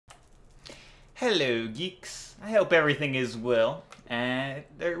Hello, geeks. I hope everything is well. And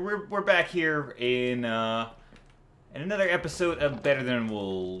we're back here in another episode of Better Than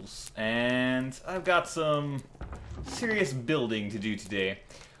Wolves, and I've got some serious building to do today.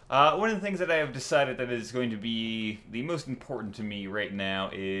 One of the things that I have decided that is going to be the most important to me right now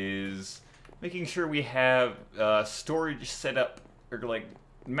is making sure we have storage set up, or like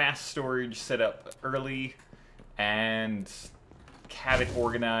mass storage set up early, and have it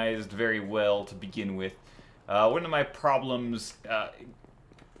organized very well to begin with. One of my problems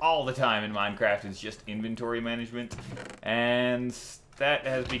all the time in Minecraft is just inventory management, and that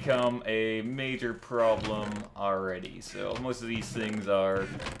has become a major problem already. So most of these things are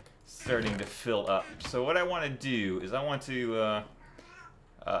starting to fill up. So what I want to do is I want to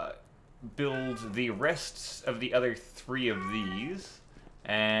build the rest of the other 3 of these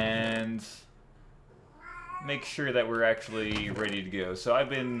and make sure that we're actually ready to go. So I've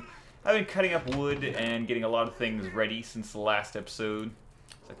been cutting up wood and getting a lot of things ready since the last episode.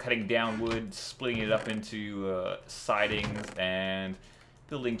 So cutting down wood, splitting it up into sidings, and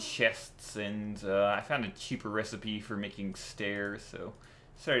building chests. And I found a cheaper recipe for making stairs, so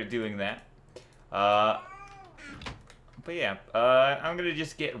started doing that. But yeah, I'm gonna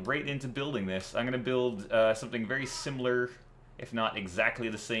just get right into building this. I'm gonna build something very similar, if not exactly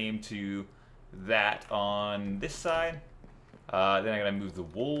the same, to that on this side. Then I gotta move the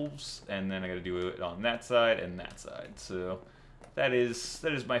wolves, and then I gotta do it on that side and that side. So that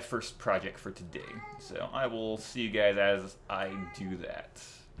is my first project for today. So I will see you guys as I do that.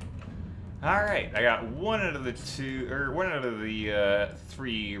 All right, I got one out of the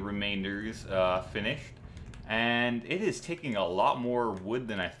 3 remainders finished, and it is taking a lot more wood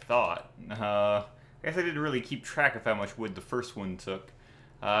than I thought. I guess I didn't really keep track of how much wood the first one took.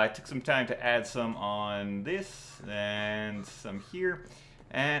 I took some time to add some on this and some here,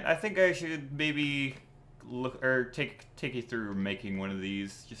 and I think I should maybe look or take you through making one of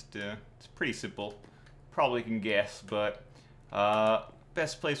these. Just it's pretty simple, probably can guess, but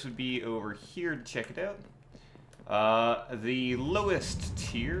best place would be over here to check it out. The lowest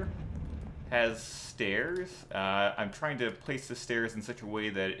tier has stairs. I'm trying to place the stairs in such a way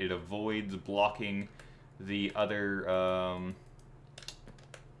that it avoids blocking the other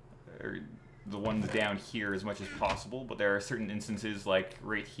or the ones down here as much as possible, but there are certain instances, like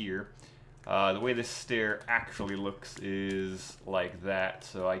right here, the way this stair actually looks is like that,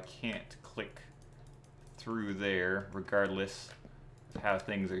 so I can't click through there regardless of how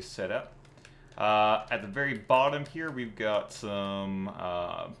things are set up. At the very bottom here, we've got some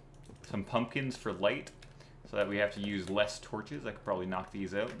pumpkins for light, so that we have to use less torches. I could probably knock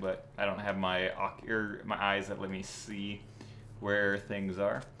these out, but I don't have my eyes that let me see where things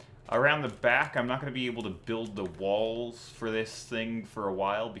are. Around the back, I'm not going to be able to build the walls for this thing for a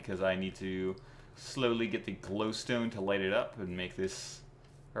while because I need to slowly get the glowstone to light it up and make this,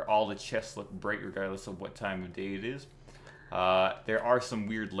 or all the chests, look bright regardless of what time of day it is. There are some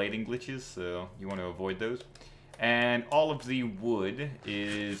weird lighting glitches, so you want to avoid those. And all of the wood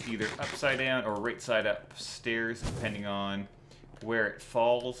is either upside down or right side up stairs, depending on where it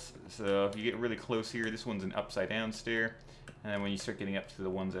falls. So if you get really close here, this one's an upside down stair. And then when you start getting up to the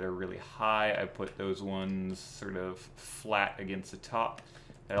ones that are really high, I put those ones sort of flat against the top.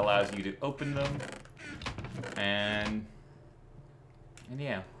 That allows you to open them. And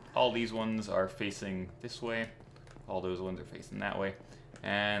yeah, all these ones are facing this way. All those ones are facing that way.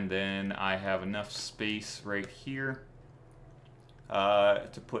 And then I have enough space right here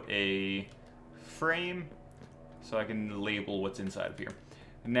to put a frame so I can label what's inside of here.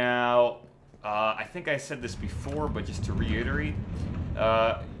 Now, I think I said this before, but just to reiterate,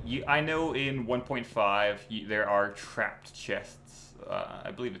 I know in 1.5 there are trapped chests.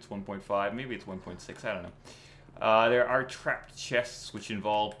 I believe it's 1.5, maybe it's 1.6, I don't know. There are trapped chests which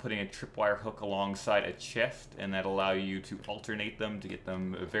involve putting a tripwire hook alongside a chest, and that allow you to alternate them to get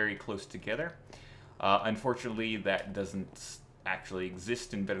them very close together. Unfortunately, that doesn't actually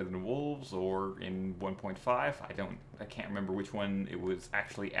exist in Better Than Wolves or in 1.5. I can't remember which one it was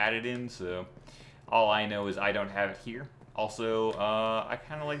actually added in, so all I know is I don't have it here. Also, I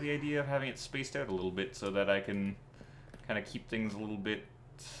kind of like the idea of having it spaced out a little bit so that I can kind of keep things a little bit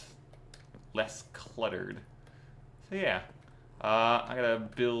less cluttered. So yeah, I gotta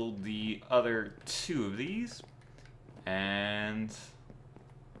build the other 2 of these, and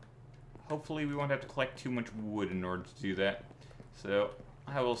hopefully we won't have to collect too much wood in order to do that. So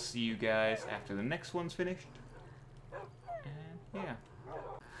I will see you guys after the next one's finished. And yeah.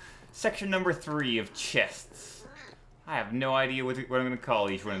 Section number 3 of chests. I have no idea what I'm going to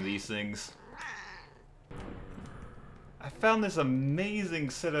call each one of these things. I found this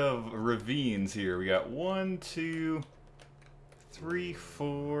amazing set of ravines here. We got 1, 2, 3,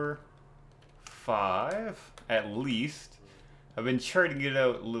 4, 5 at least. I've been charting it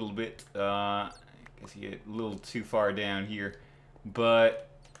out a little bit. I guess you get a little too far down here, but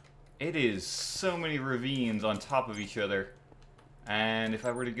it is so many ravines on top of each other. And if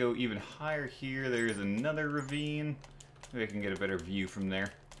I were to go even higher here, there's another ravine. Maybe I can get a better view from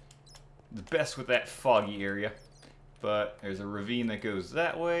there. The best with that foggy area. But there's a ravine that goes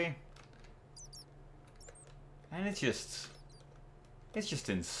that way. And it's just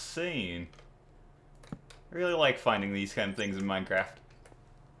insane. I really like finding these kind of things in Minecraft.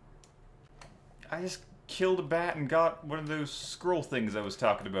 I just killed a bat and got one of those scroll things I was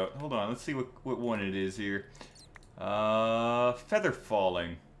talking about. Hold on, let's see what one it is here. Feather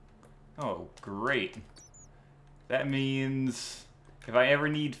falling. Oh, great. That means if I ever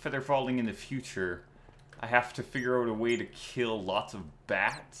need feather falling in the future, I have to figure out a way to kill lots of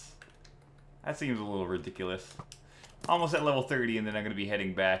bats? That seems a little ridiculous. Almost at level 30, and then I'm going to be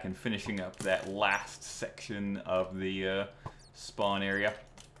heading back and finishing up that last section of the spawn area.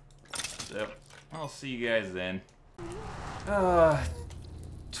 So, I'll see you guys then. Level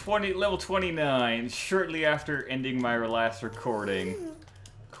 29, shortly after ending my last recording.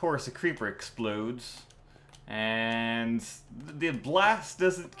 Of course, a creeper explodes. And the blast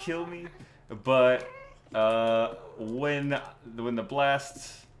doesn't kill me, but when the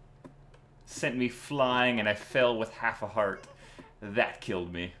blast sent me flying and I fell with half a heart, that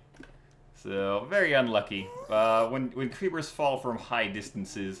killed me. So very unlucky. When creepers fall from high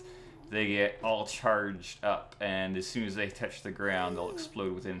distances, they get all charged up, and as soon as they touch the ground, they'll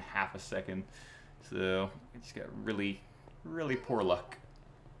explode within half a second. So I just got really, really poor luck,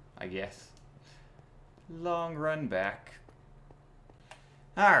 I guess. Long run back.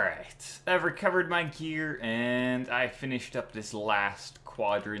 Alright, I've recovered my gear, and I finished up this last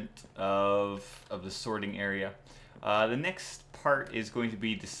quadrant of the sorting area. The next part is going to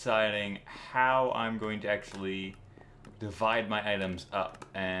be deciding how I'm going to actually divide my items up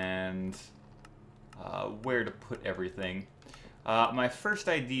and where to put everything. My first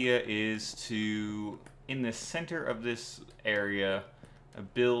idea is to, in the center of this area,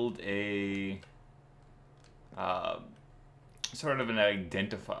 build a sort of an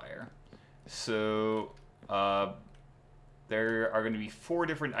identifier. So there are going to be 4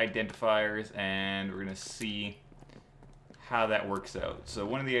 different identifiers, and we're going to see how that works out. So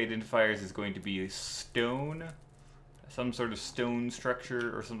one of the identifiers is going to be stone, some sort of stone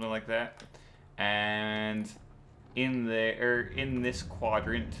structure or something like that. And in this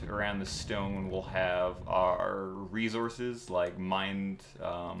quadrant around the stone, we'll have our resources like mined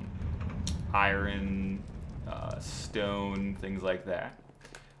iron, stone, things like that.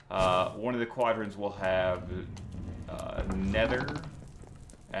 One of the quadrants will have nether,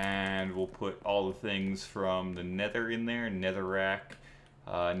 and we'll put all the things from the nether in there, netherrack,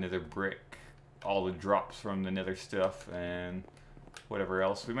 nether brick, all the drops from the nether stuff, and whatever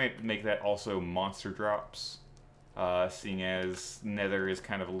else. We might make that also monster drops, seeing as nether is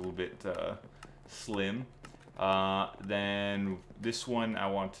kind of a little bit slim. Then this one I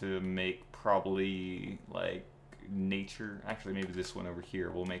want to make probably like nature. Actually, maybe this one over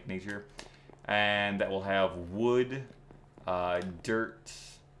here we'll make nature, and that will have wood, dirt,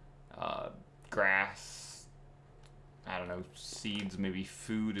 grass, I don't know, seeds, maybe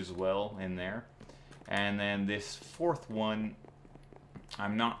food as well in there. And then this 4th one,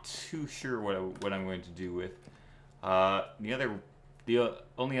 I'm not too sure what I'm going to do with. The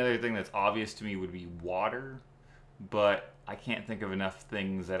only other thing that's obvious to me would be water, but I can't think of enough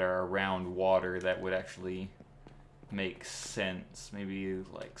things that are around water that would actually make sense. Maybe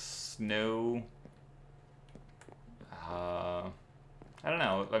like snow. I don't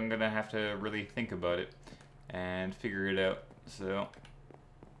know. I'm gonna have to really think about it and figure it out. So,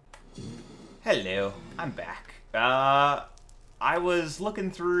 hello, I'm back. I was looking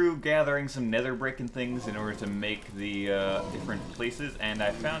through gathering some nether brick and things in order to make the different places, and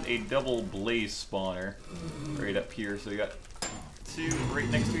I found a double blaze spawner right up here. So we got 2 right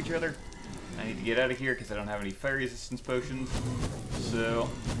next to each other. I need to get out of here because I don't have any fire resistance potions. So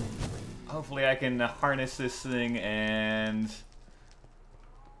hopefully I can harness this thing and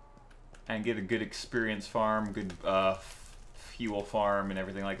get a good experience farm, good fuel farm, and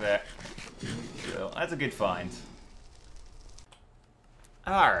everything like that. So that's a good find.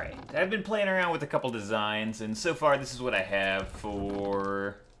 Alright, I've been playing around with a couple designs, and so far this is what I have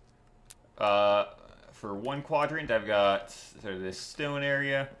for one quadrant. I've got sort of this stone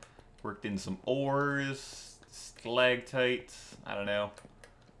area, worked in some ores, stalactites, I don't know.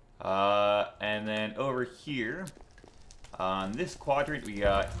 And then over here, On this quadrant, we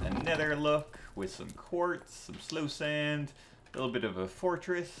got a nether look with some quartz, some slow sand, a little bit of a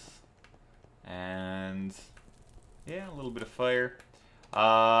fortress, and yeah, a little bit of fire.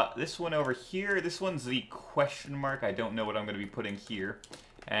 This one over here, this one's the question mark. I don't know what I'm going to be putting here.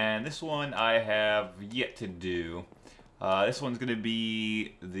 And this one I have yet to do. This one's going to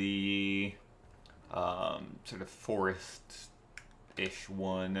be the sort of forest-ish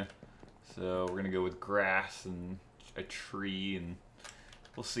one. So we're going to go with grass and a tree, and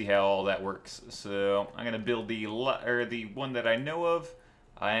we'll see how all that works. So I'm going to build the one that I know of.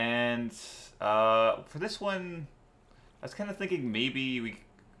 And for this one, I was kind of thinking maybe we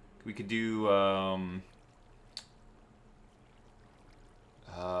could do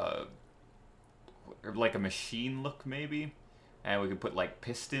like a machine look maybe, and we could put like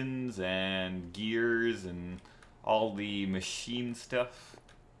pistons and gears and all the machine stuff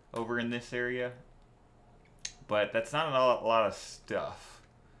over in this area. But that's not a lot of stuff,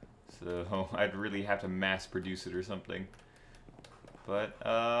 so I'd really have to mass produce it or something. But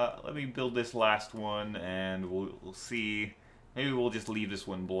let me build this last one, and we'll see. Maybe we'll just leave this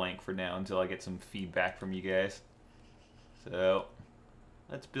one blank for now until I get some feedback from you guys. So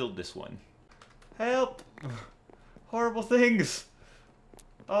let's build this one. Help! Horrible things!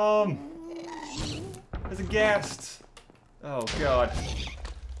 There's a ghast! Oh god.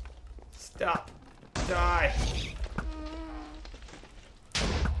 Stop! Die!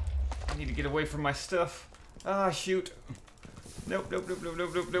 I need to get away from my stuff. Ah, shoot. Nope, nope, nope, nope,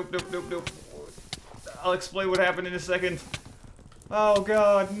 nope, nope, nope, nope, nope, nope. I'll explain what happened in a second. Oh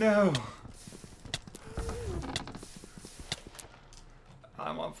god, no.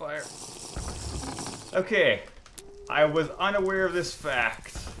 I'm on fire. Okay. I was unaware of this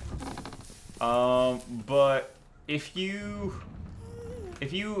fact. But if you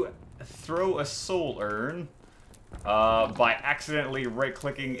throw a soul urn by accidentally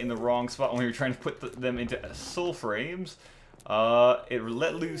right-clicking in the wrong spot when you're trying to put them into soul frames, it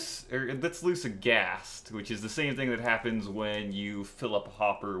lets loose a ghast, which is the same thing that happens when you fill up a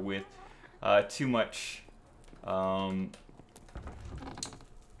hopper with too much ground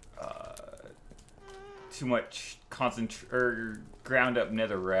up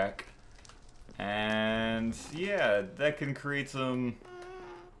netherrack, and yeah, that can create some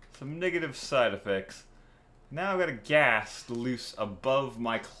negative side effects. Now I've got a ghast loose above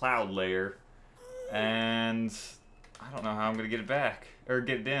my cloud layer, and I don't know how I'm gonna get it back, or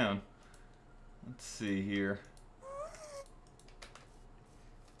get it down. Let's see here.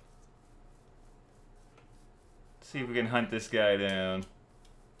 Let's see if we can hunt this guy down.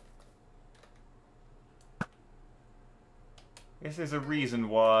 I guess there's a reason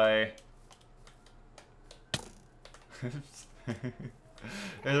why.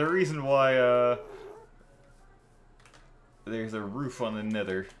 There's a reason why, there's a roof on the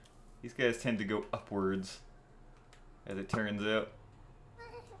nether. These guys tend to go upwards, as it turns out.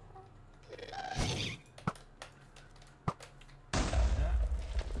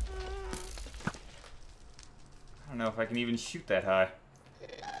 I don't know if I can even shoot that high.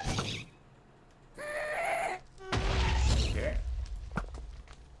 Okay.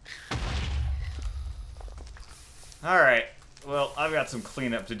 Alright, well, I've got some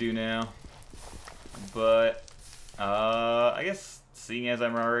cleanup to do now. But, I guess, seeing as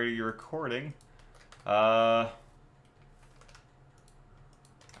I'm already recording, I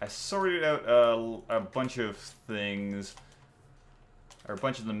sorted out a bunch of things, or a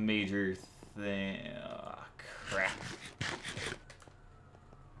bunch of the major things. Oh, crap.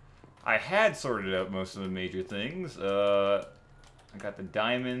 I had sorted out most of the major things. I got the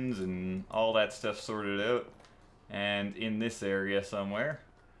diamonds and all that stuff sorted out, and in this area somewhere.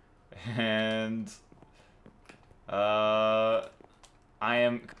 And I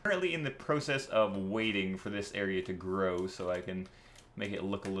am currently in the process of waiting for this area to grow so I can make it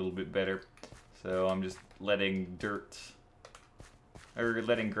look a little bit better. So I'm just letting grass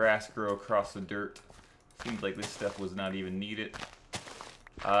grow across the dirt. Seems like this stuff was not even needed.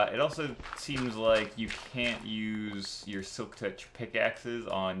 It also seems like you can't use your Silk Touch pickaxes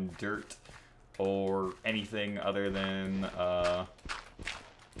on dirt or anything other than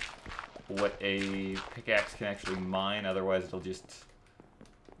what a pickaxe can actually mine. Otherwise it'll just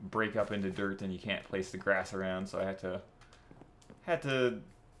break up into dirt and you can't place the grass around. So I had to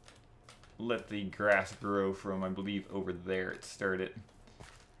let the grass grow from, I believe, over there it started.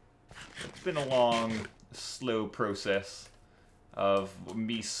 It's been a long, slow process of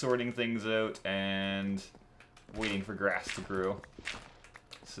me sorting things out and waiting for grass to grow.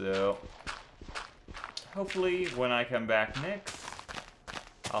 So hopefully when I come back next,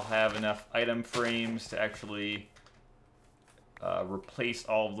 I'll have enough item frames to actually replace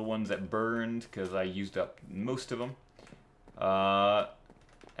all of the ones that burned because I used up most of them.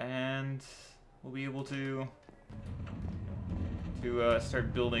 And we'll be able to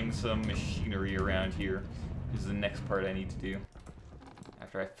start building some machinery around here. This is the next part I need to do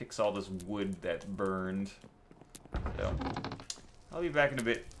after I fix all this wood that burned. So I'll be back in a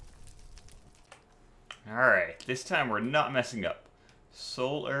bit. Alright, this time we're not messing up.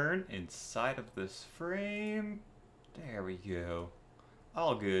 Soul urn inside of this frame. There we go.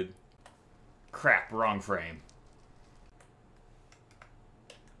 All good. Crap, wrong frame.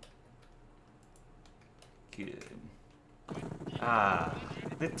 Good. Ah,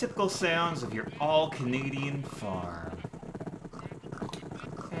 the typical sounds of your all-Canadian farm.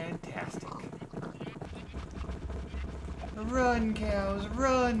 Fantastic. Run, cows,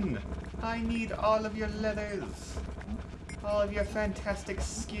 run! I need all of your leathers. All of your fantastic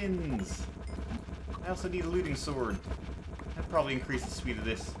skins. I also need a looting sword. That'll probably increase the speed of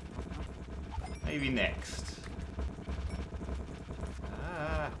this. Maybe next.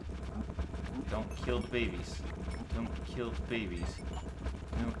 Ah. Don't kill the babies. Don't kill the babies.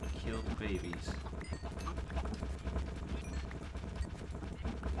 Don't kill the babies.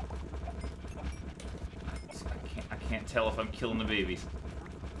 I can't tell if I'm killing the babies.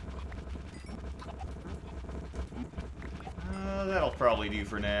 That'll probably do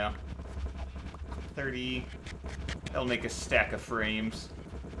for now. 30. That'll make a stack of frames.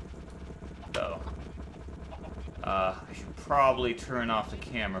 So, I should probably turn off the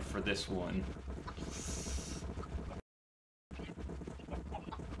camera for this one.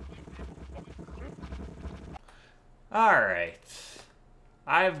 Alright.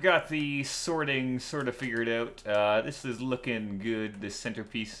 I've got the sorting sort of figured out. This is looking good, this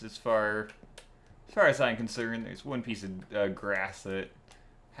centerpiece, as far as I'm concerned. There's one piece of grass that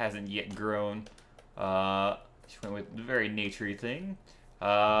hasn't yet grown. Just went with the very naturey thing.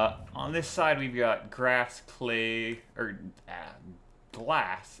 On this side we've got grass, clay, or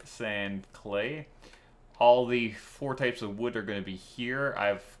glass, sand, clay. All the 4 types of wood are going to be here.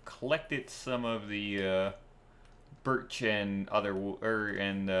 I've collected some of the birch and other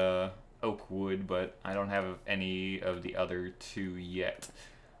oak wood, but I don't have any of the other 2 yet.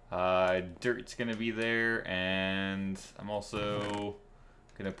 Dirt's gonna be there, and I'm also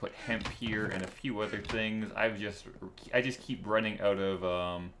gonna put hemp here and a few other things. I just keep running out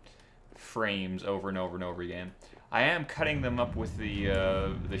of frames over and over and over again. I am cutting them up with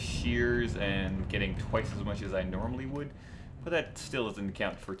the shears and getting twice as much as I normally would, but that still doesn't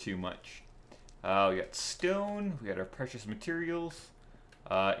account for too much. We got stone, we got our precious materials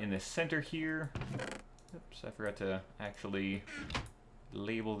in the center here. Oops, I forgot to actually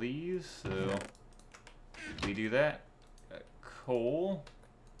label these, so we do that. Coal.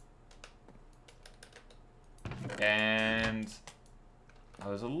 And I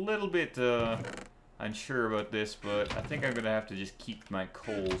was a little bit unsure about this, but I think I'm going to have to just keep my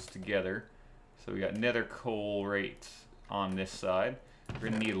coals together. So we got nether coal right on this side. We're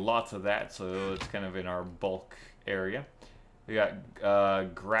going to need lots of that, so it's kind of in our bulk area. We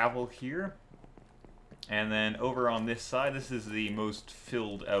got gravel here. And then over on this side, this is the most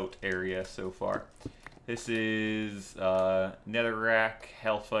filled out area so far. This is netherrack,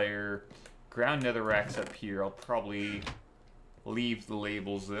 hellfire, ground netherracks up here. I'll probably leave the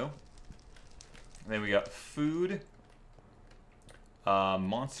labels though. And then we got food,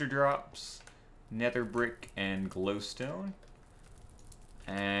 monster drops, nether brick, and glowstone.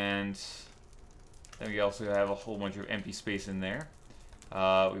 And then we also have a whole bunch of empty space in there.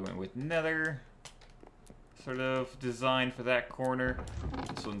 We went with nether, sort of designed for that corner.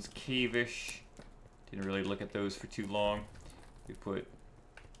 This one's cave-ish. Didn't really look at those for too long. We put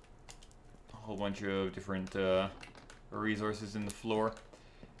a whole bunch of different resources in the floor.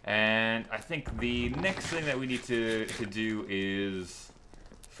 And I think the next thing that we need to do is,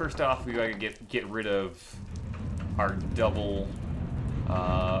 first off, we gotta get rid of our double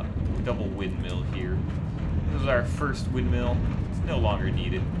windmill here. This is our first windmill. It's no longer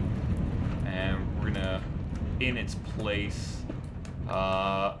needed, and we're gonna, in its place,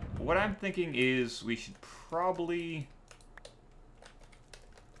 what I'm thinking is we should probably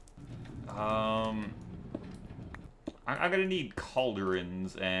I'm gonna need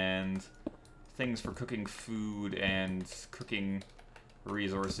cauldrons and things for cooking food and cooking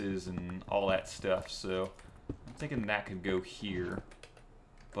resources and all that stuff, so I'm thinking that could go here.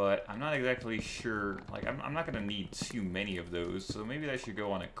 But I'm not exactly sure, like, I'm not gonna need too many of those, so maybe that should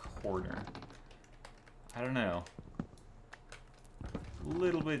go on a corner. I don't know. A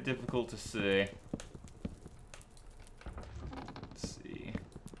little bit difficult to say. Let's see.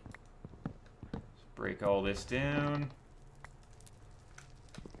 Let's break all this down.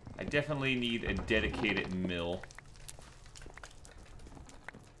 definitely need a dedicated mill.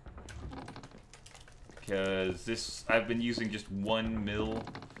 Because I've been using just one mill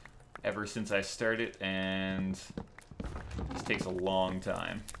ever since I started, and this takes a long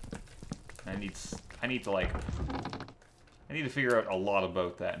time. I need to figure out a lot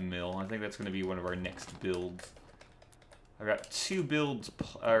about that mill. I think that's going to be one of our next builds. I've got two builds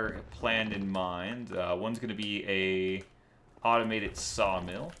planned in mind. One's going to be a automated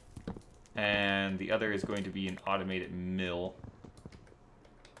sawmill, and the other is going to be an automated mill.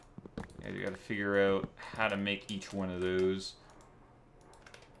 And you got to figure out how to make each one of those.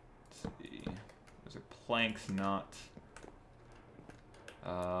 Let's see. Those are planks, not...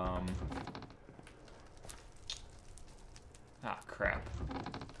 Ah, crap.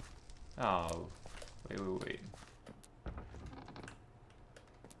 Oh, wait.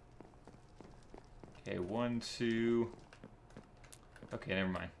 Okay, 1, 2... Okay, never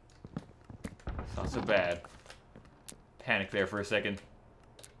mind. It's not so bad. Panic there for a second.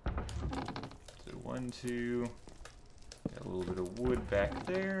 So 1, 2... Got a little bit of wood back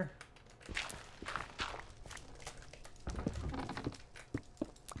there.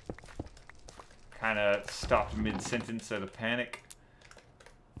 Kind of stopped mid-sentence out of panic.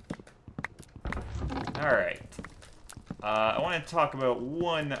 Alright. I want to talk about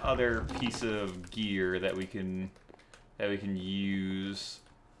one other piece of gear that we can use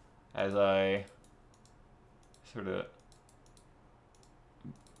as I sort of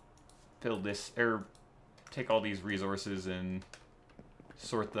build this, or take all these resources and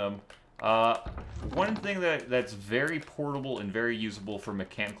sort them. One thing that's very portable and very usable for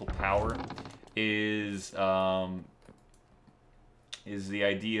mechanical power is the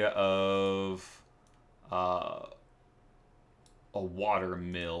idea of a water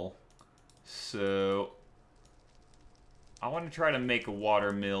mill. So I want to try to make a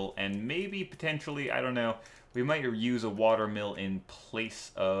water mill, and maybe potentially, I don't know, we might use a water mill in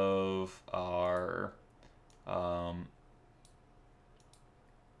place of our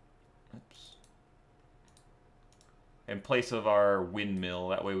in place of our windmill.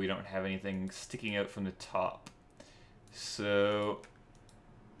 That way we don't have anything sticking out from the top. So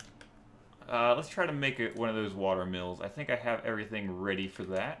let's try to make it one of those water mills. I think I have everything ready for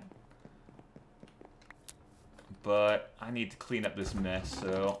that, but I need to clean up this mess,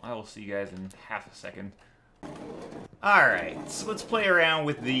 so I will see you guys in half a second. Alright, so let's play around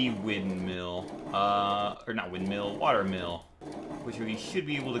with the windmill, or not windmill, water mill, which we should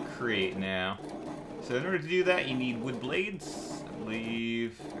be able to create now. So in order to do that, you need wood blades. I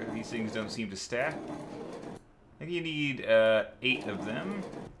believe these things don't seem to stack. I think you need 8 of them.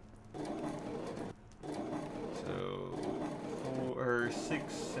 So 4,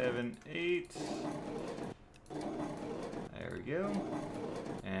 6, 7, 8. There we go.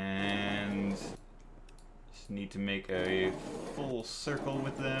 And just need to make a full circle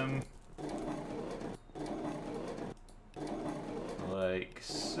with them. Like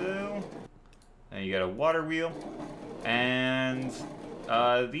so. And you got a water wheel, and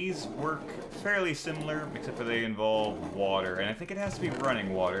these work fairly similar, except for they involve water, and I think it has to be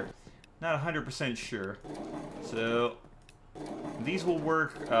running water. Not 100% sure. So these will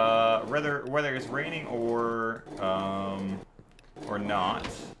work whether it's raining or not,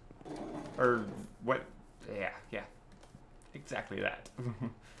 or what? Yeah, exactly that.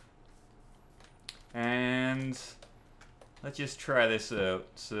 And let's just try this out.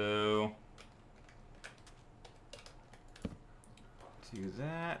 So do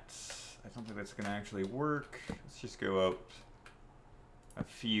that. I don't think that's going to actually work. Let's just go out a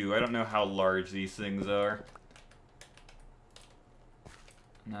few. I don't know how large these things are.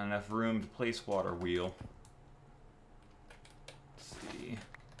 Not enough room to place water wheel. Let's see.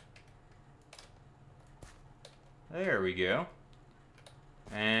 There we go.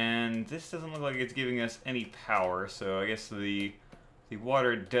 And this doesn't look like it's giving us any power, so I guess the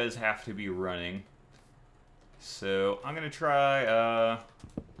water does have to be running. So I'm gonna try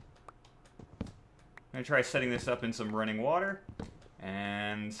setting this up in some running water,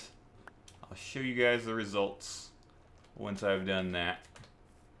 and I'll show you guys the results once I've done that.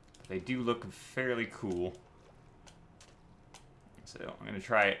 They do look fairly cool. So I'm gonna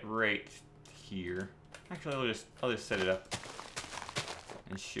try it right here. Actually, I'll just set it up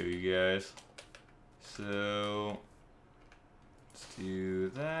and show you guys. So let's do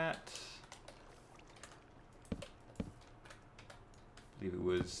that. I believe it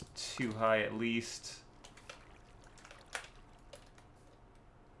was too high at least.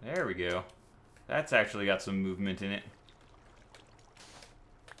 There we go. That's actually got some movement in it.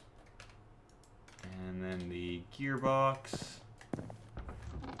 And then the gearbox.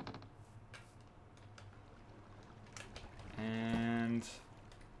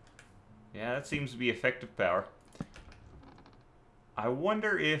 Yeah, that seems to be effective power. I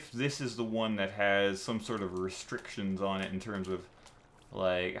wonder if this is the one that has some sort of restrictions on it in terms of,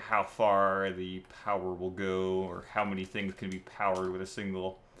 like, how far the power will go, or how many things can be powered with a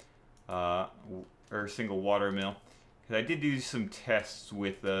single, single water mill. Because I did do some tests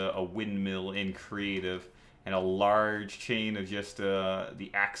with a windmill in Creative, and a large chain of just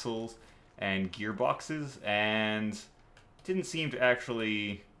the axles and gearboxes, and didn't seem to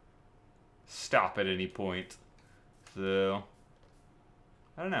actually stop at any point. So,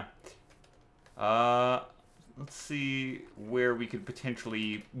 I don't know. Let's see where we could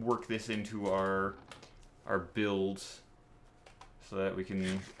potentially work this into our builds so that we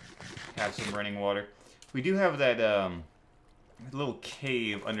can have some running water. We do have that little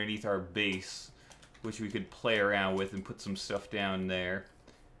cave underneath our base, which we could play around with and put some stuff down there.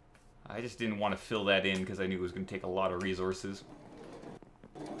 I just didn't want to fill that in because I knew it was going to take a lot of resources.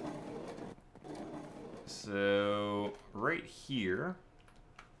 So, right here,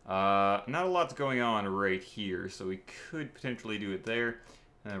 not a lot's going on right here, so we could potentially do it there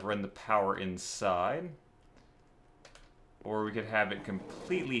and then run the power inside. Or we could have it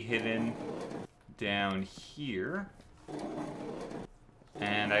completely hidden down here.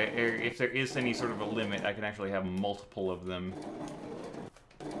 And if there is any sort of a limit, I can actually have multiple of them.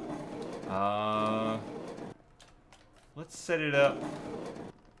 Let's set it up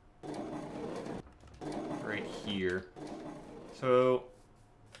right here. So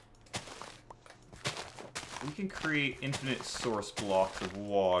we can create infinite source blocks of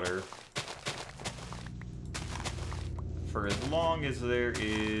water for as long as there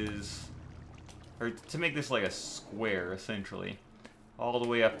is, or to make this like a square essentially, all the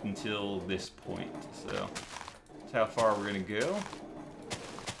way up until this point. So that's how far we're going to go.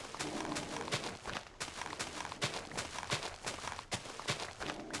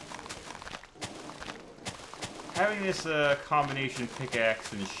 Having this combination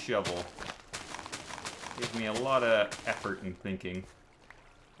pickaxe and shovel gives me a lot of effort and thinking.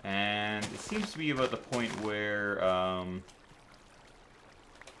 And it seems to be about the point where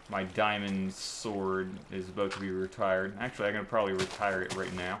my diamond sword is about to be retired. Actually, I'm going to probably retire it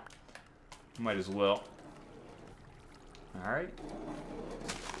right now. Might as well. Alright.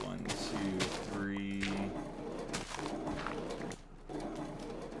 1, 2, 3. I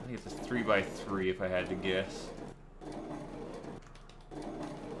think it's a 3x3 if I had to guess.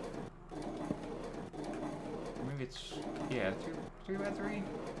 Maybe it's, yeah, 3x3?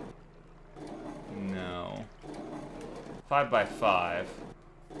 No. 5x5.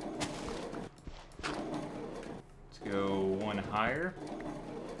 Let's go one higher.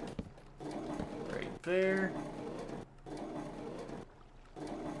 Right there.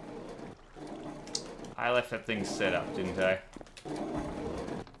 I left that thing set up, didn't I?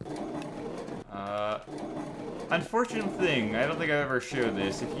 Unfortunate thing, I don't think I've ever showed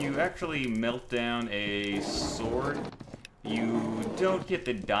this. If you actually melt down a sword, you don't get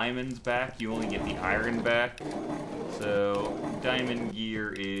the diamonds back, you only get the iron back. So, diamond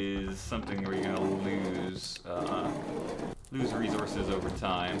gear is something where you're gonna lose resources over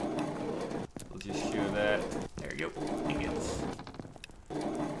time. We'll just show that. There you go. Ingots.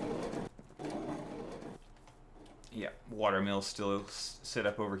 Yeah, watermill still set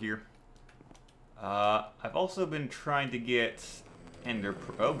up over here. I've also been trying to get ender.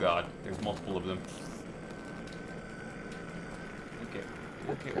 Oh god, there's multiple of them. Okay.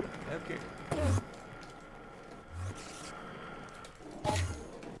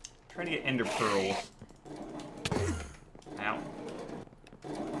 Trying to get ender pearls. Ow.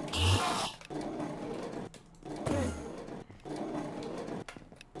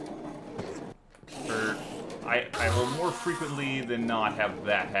 I will more frequently than not have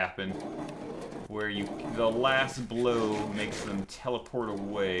that happen, where the last blow makes them teleport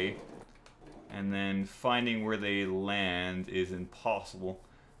away, and then finding where they land is impossible.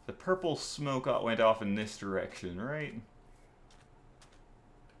 The purple smoke went off in this direction, right?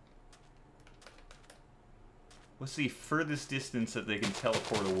 What's the furthest distance that they can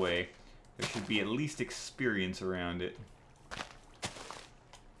teleport away? There should be at least experience around it.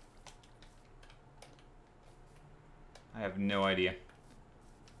 I have no idea.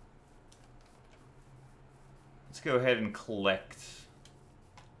 Let's go ahead and collect.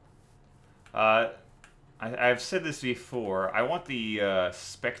 I've said this before. I want the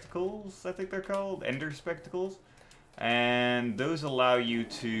spectacles, I think they're called, ender spectacles, and those allow you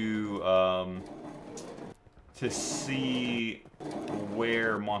to see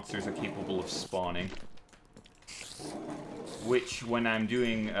where monsters are capable of spawning. Which, when I'm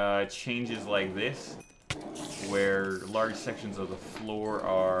doing changes like this, where large sections of the floor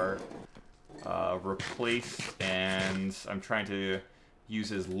are replaced, and I'm trying to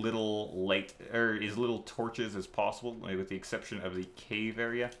use as little light or as little torches as possible, with the exception of the cave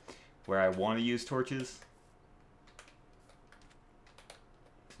area where I want to use torches.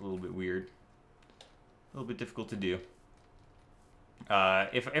 It's a little bit weird, a little bit difficult to do.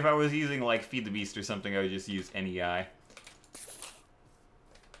 If I was using like Feed the Beast or something, I would just use NEI.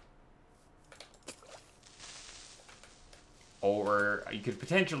 Or you could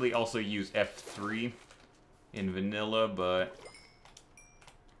potentially also use F3 in vanilla, but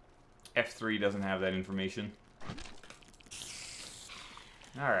F3 doesn't have that information.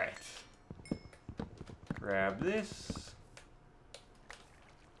 Alright. Grab this.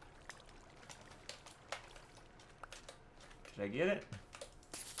 Did I get it?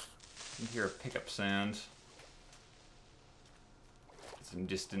 I can hear a pickup sound. Some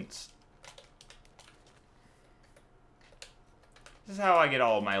distance. This is how I get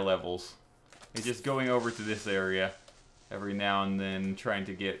all of my levels. It's just going over to this area every now and then, trying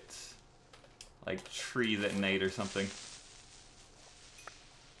to get like trees at night or something.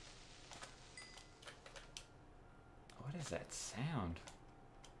 What is that sound?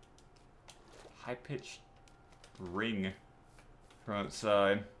 High-pitched ring from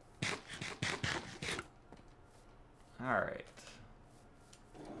outside. Alright.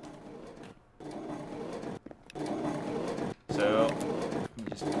 So, let me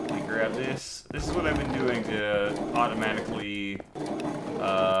just quickly grab this. This is what I've been doing to automatically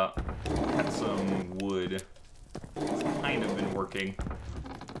cut some wood. It's kind of been working.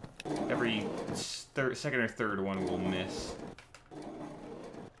 Every second or third one will miss.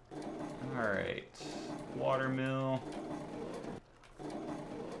 Alright. Watermill.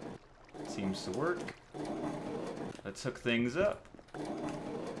 Seems to work. Let's hook things up.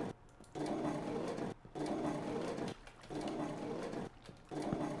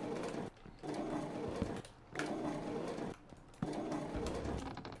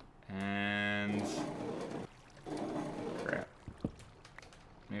 And crap.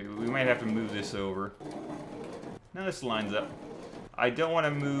 Maybe we might have to move this over. Now this lines up. I don't want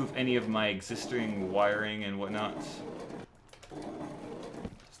to move any of my existing wiring and whatnot.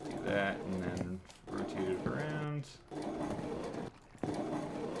 Just do that and then rotate it around.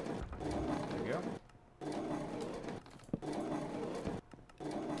 There we go.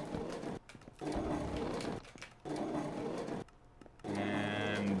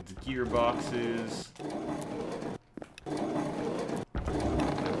 And gearboxes. A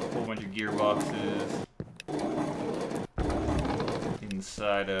whole bunch of gearboxes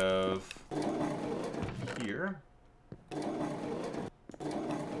inside of here.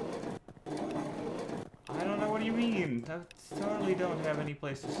 I don't know, what do you mean? I totally don't have any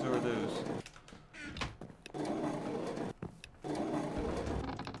place to store those.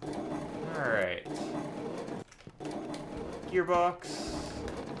 Alright. Gearbox.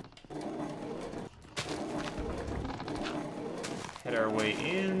 Head our way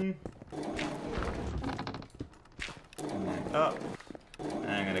in. And then up.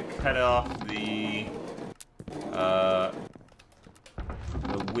 And I'm gonna cut off the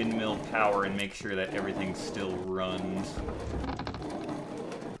windmill power and make sure that everything still runs.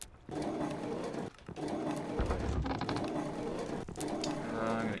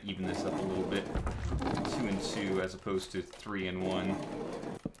 I'm gonna even this up a little bit. 2 and 2 as opposed to 3 and 1.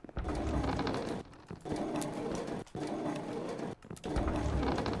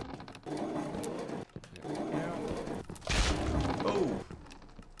 There we go. Oh!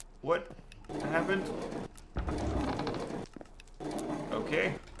 What happened?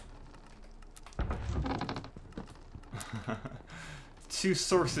 Okay. 2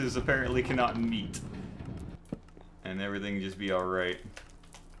 sources apparently cannot meet. And everything just be alright.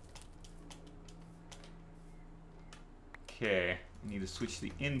 Okay. I need to switch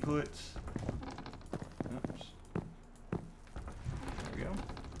the inputs. Oops. There we go.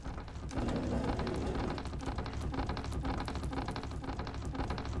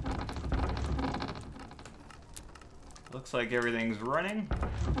 Looks like everything's running.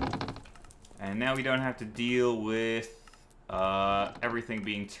 And now we don't have to deal with everything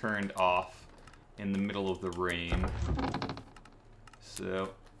being turned off in the middle of the rain.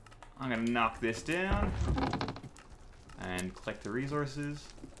 So I'm gonna knock this down and collect the resources.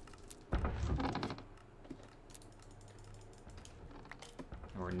 And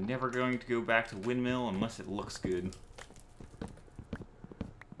we're never going to go back to windmill unless it looks good.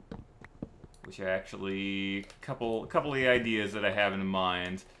 Which I actually, a couple of the ideas that I have in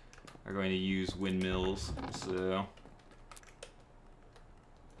mind are going to use windmills, so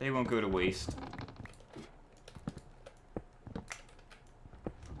they won't go to waste.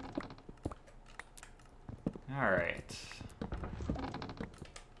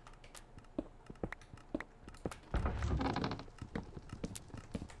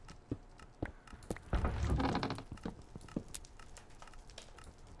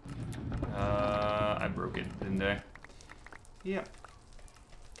 did, didn't I? Yep.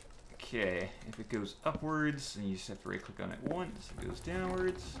 Okay, if it goes upwards, then you just have to right click on it once. It goes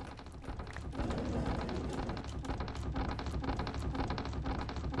downwards.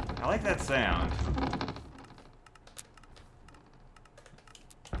 I like that sound.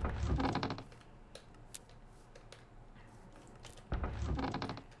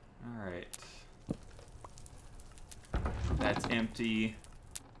 Alright. That's empty.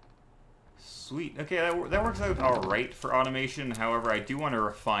 Sweet. Okay, that works out alright for automation. However, I do want to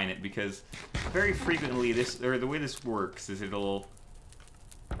refine it because very frequently the way this works is it'll,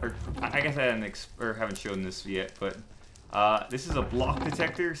 or I guess I haven't shown this yet, but this is a block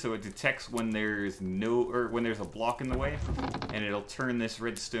detector, so it detects when there's when there's a block in the way, and it'll turn this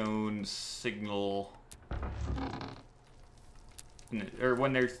redstone signal, or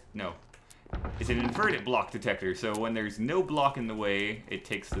when there's no. It's an inverted block detector, so when there's no block in the way, it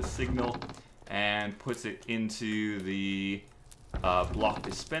takes the signal and puts it into the block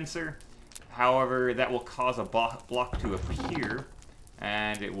dispenser. However, that will cause a block to appear,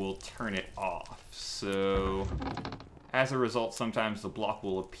 and it will turn it off. So, as a result, sometimes the block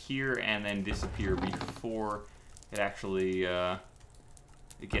will appear and then disappear before it actually it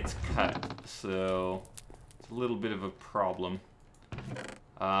gets cut. So, it's a little bit of a problem.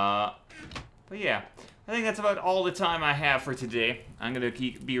 But yeah, I think that's about all the time I have for today. I'm going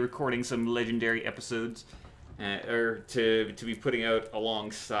to be recording some legendary episodes, or to be putting out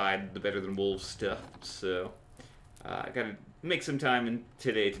alongside the Better Than Wolves stuff. So, I got to make some time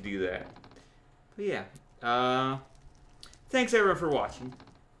today to do that. But yeah, thanks everyone for watching.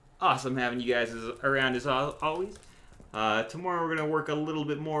 Awesome having you guys around as always. Tomorrow we're going to work a little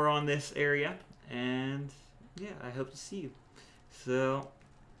bit more on this area, and yeah, I hope to see you. So,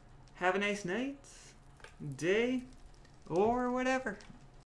 have a nice night, day, or whatever.